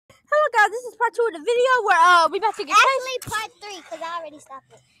Hello guys, this is part 2 of the video where we about to get actually part 3 because I already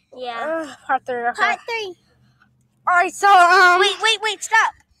stopped it. Yeah. Part 3. Okay. Part 3. Alright, so Wait,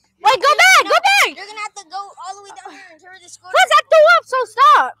 stop. Wait, go back, go back! You're gonna have to go all the way down here and turn the scooter. Plus I threw up, so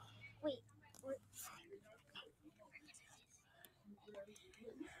stop. Wait.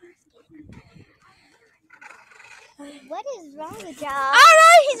 What is wrong with y'all?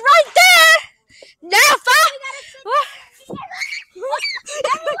 Alright, he's right there! Now,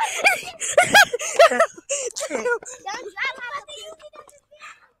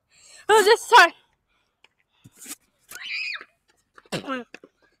 oh, this time.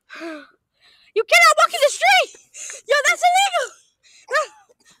 You cannot walk in the street! Yo, that's illegal!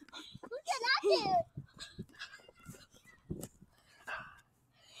 Who cannot do?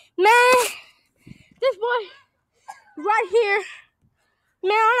 Man, this boy right here.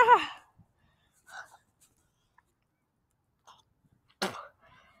 Man, I don't know how.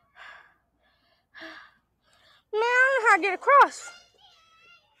 Man, I don't know how to get across.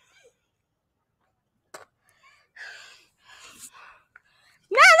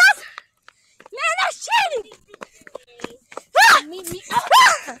 Man, that's cheating.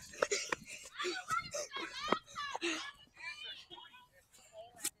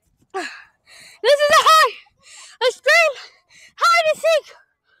 This is a extreme hide and seek.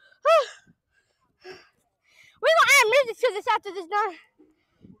 We're gonna add music to this after this done.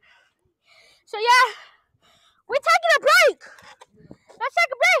 So yeah, we're taking a break. Let's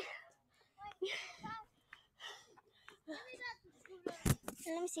take a break.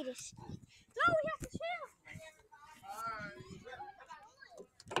 Let me see this. No, we have to chill.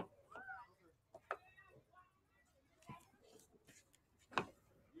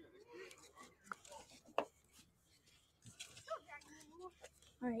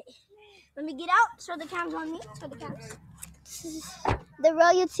 Alright. Let me get out. Show the cams on me. Show the cams. This is the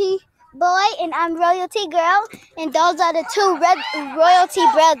royalty boy and I'm royalty girl. And those are the two royalty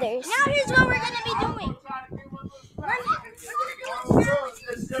brothers. Now here's what we're going to be doing.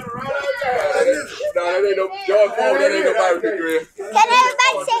 No, that ain't no dog phone. That ain't nobody with the grill. Can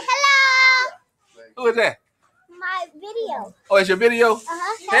everybody say hello? Who is that? My video. Oh, it's your video?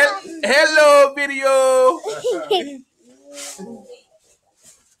 Uh-huh. Hello, video.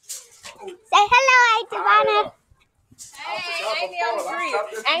 Say hello, Auntie. Hey, Amy on the grill.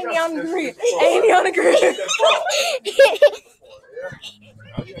 Amy on the grill. Amy on the grill.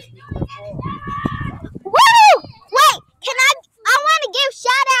 Woo! Wait, I want to give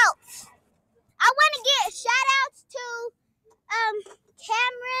shout outs. I want to give shout outs to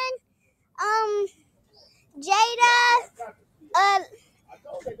Cameron, Jada,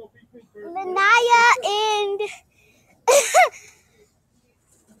 Lanaya, and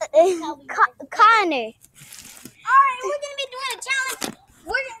Connor. Alright, we're going to be doing a challenge.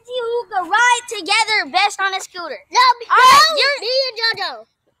 We're going to see who can ride together best on a scooter. No, me and JoJo.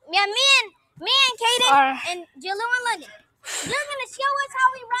 Yeah, me and Kaden and Jalou and London. You're going to show us how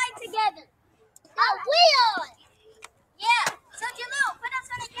we ride together. How we on? Yeah. So Jalou, put us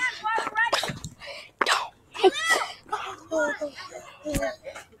on the camera while we're riding.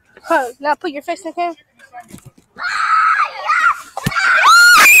 Huh, now put your face in the camera.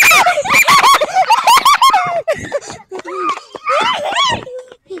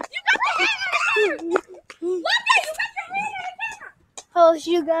 Oh,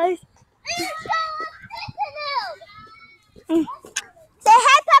 you guys. Say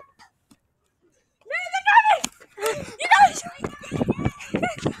hi, Pop. You guys.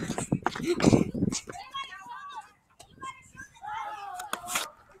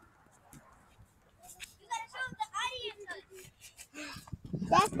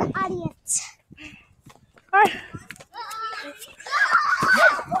 That's the audience. All right.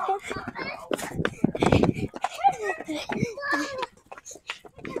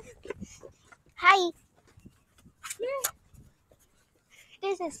 Hi.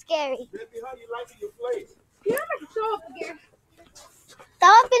 This is scary. How you liking your place? Yeah, I'm going to show up again. Throw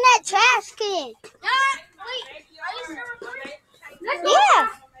up in that trash can. Wait, are you still recording? Yeah.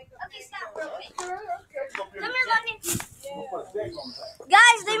 Okay, stop real quick. Come here, London.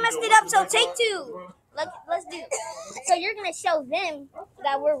 Guys, they messed it up, so take 2. Let's do it. So you're going to show them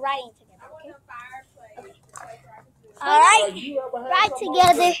that we're riding together, okay? All right. Ride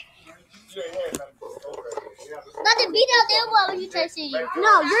together. Nothing beat out there while you try to see you.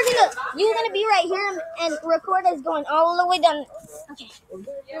 No, you're gonna be right here and record us going all the way down. Okay. All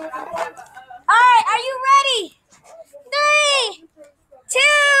right, are you ready? 3, 2,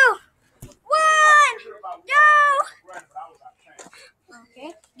 1, go! Okay,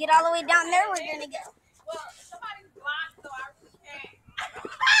 get all the way down there. We're gonna go.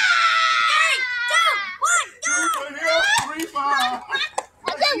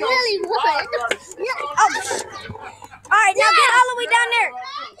 Alright, now get all the way down there.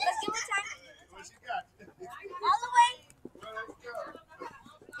 Let's give it time. All the way.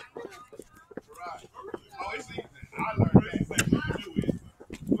 Oh, it's easy. I learned that. What you do is,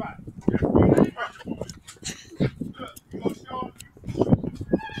 right. You gonna show them? All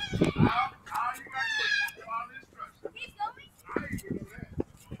you got to do is follow the instructions. Keep going. I ain't gonna do that.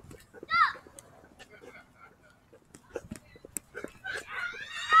 Stop.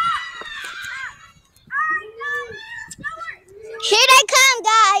 Here they come,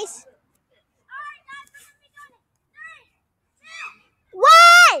 guys. Alright, guys, we're gonna be doing it. 3, 2,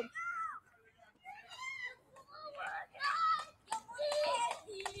 One.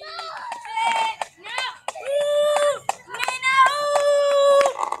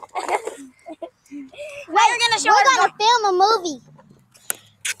 We're gonna film a movie.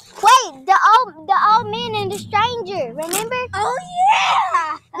 Wait, the old man and the stranger. Remember? Oh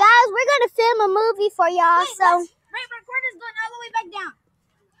yeah! Guys, we're gonna film a movie for y'all. So Recorder's going all the way back down.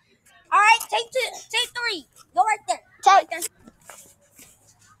 Alright, take 3. Go right there. take.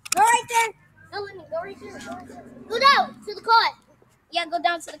 Go right there. No, let me go right there. Go down to the car. Yeah, go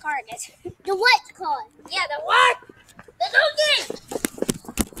down to the car, I guess. The what car? Yeah, the what? The donkey!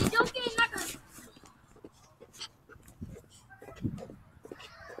 The donkey is not gonna...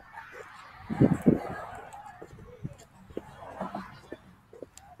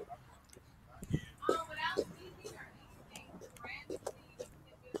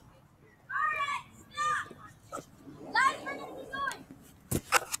 Alright, stop! Guys, we're gonna keep going.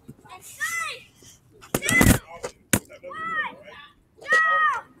 And 3, 2, 1, go!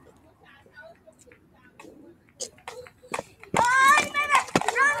 Run, baby!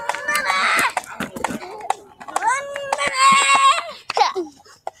 Run, baby!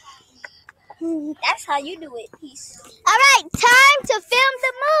 That's how you do it. Peace. All right, time to film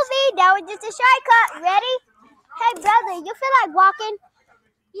the movie. That was just a shortcut. Ready? Hey, brother, you feel like walking?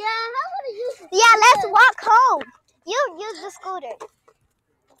 Yeah, how would I use it? Yeah, let's walk home. You use the scooter.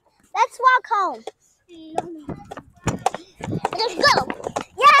 Let's walk home. Let's go.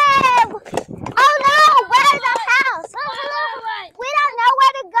 Yay! Oh no, where's the house? We don't know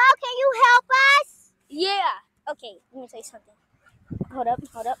where to go. Can you help us? Yeah. Okay, let me tell you something. Hold up.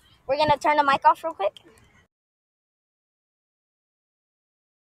 We're gonna turn the mic off real quick.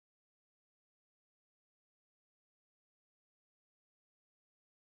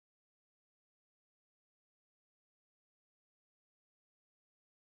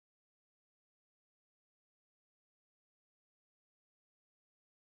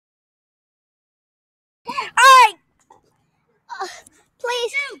 Alright,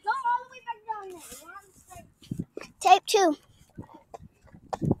 Please. go all the way back down there. We're on the straight. Tape 2.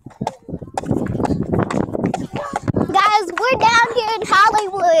 Guys, we're down here in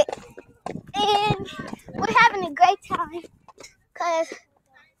Hollywood and we're having a great time. Cause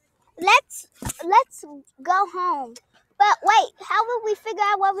let's go home. But wait, how will we figure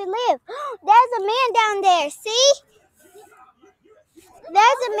out where we live? There's a man down there. See?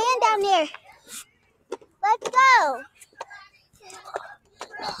 There's a man down there. Let's go.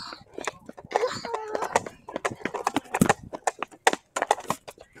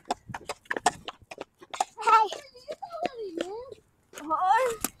 Hey.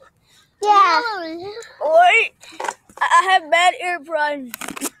 Yeah. Oi, I have bad earphones. Do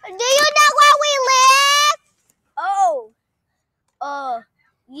you know where we live? Oh,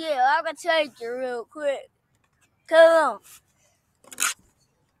 yeah, I can take you real quick. Come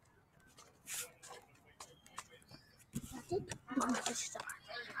on.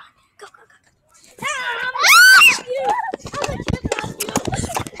 Go.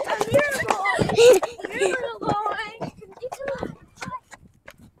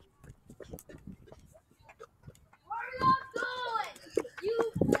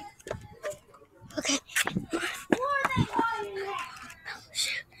 Okay.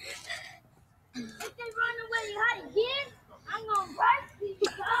 If they run away and hide again, I'm gonna rush these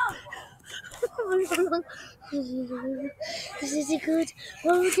dogs. This is good.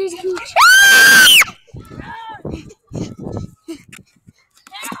 Oh, this is good.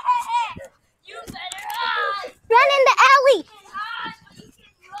 You better hide. Run in the alley. Hide so you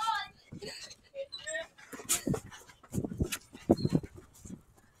can run.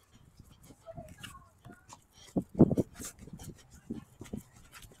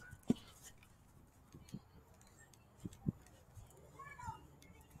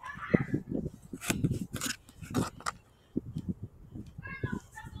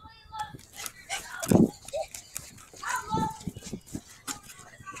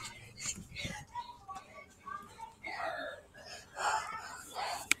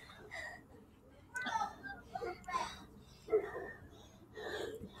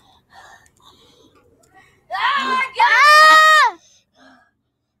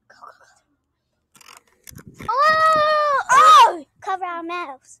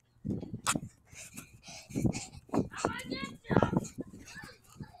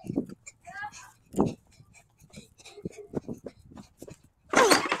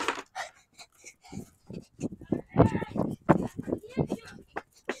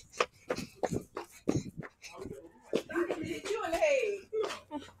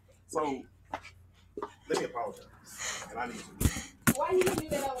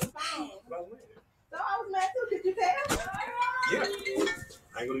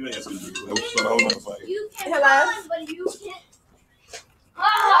 You can Hello? run, but you can't.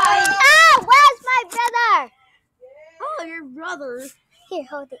 Ah, where's my brother? Oh, your brother. Here,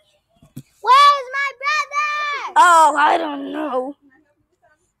 hold it. Where's my brother? Oh, I don't know.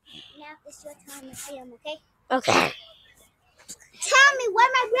 Now it's your time to see him, okay? Okay. Tell me where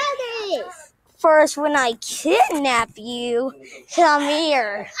my brother is. First, when I kidnap you, come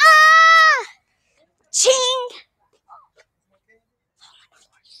here. Ah! Ching!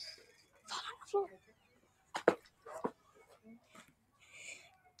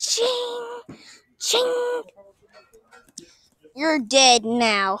 Ching! Ching! You're dead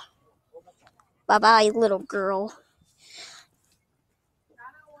now. Bye-bye, little girl.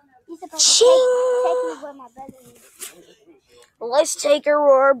 You're supposed to Ching! take me where my brother is. Let's take her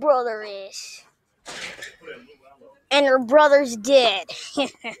where her brother is. And her brother's dead.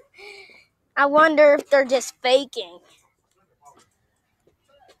 I wonder if they're just faking.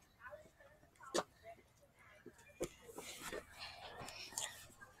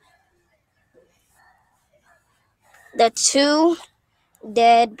 The two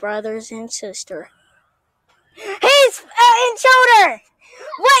dead brothers and sister. He's intruder!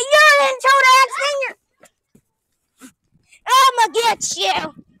 What, you're an intruder, X-Finger? I'ma get you!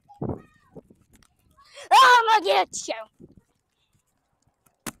 I'ma get you!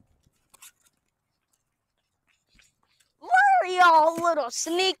 Where y'all little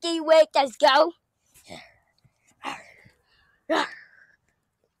sneaky wakers go?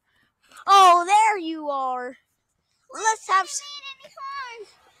 Oh, there you are. Let's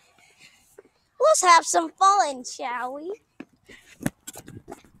have some fun, shall we?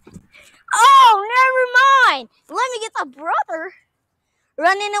 Oh, never mind. Let me get the brother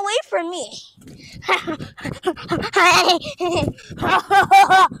running away from me.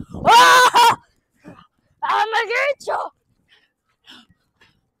 I'm a get you.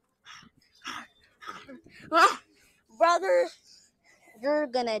 Brother, you're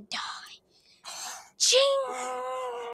gonna die. Ching!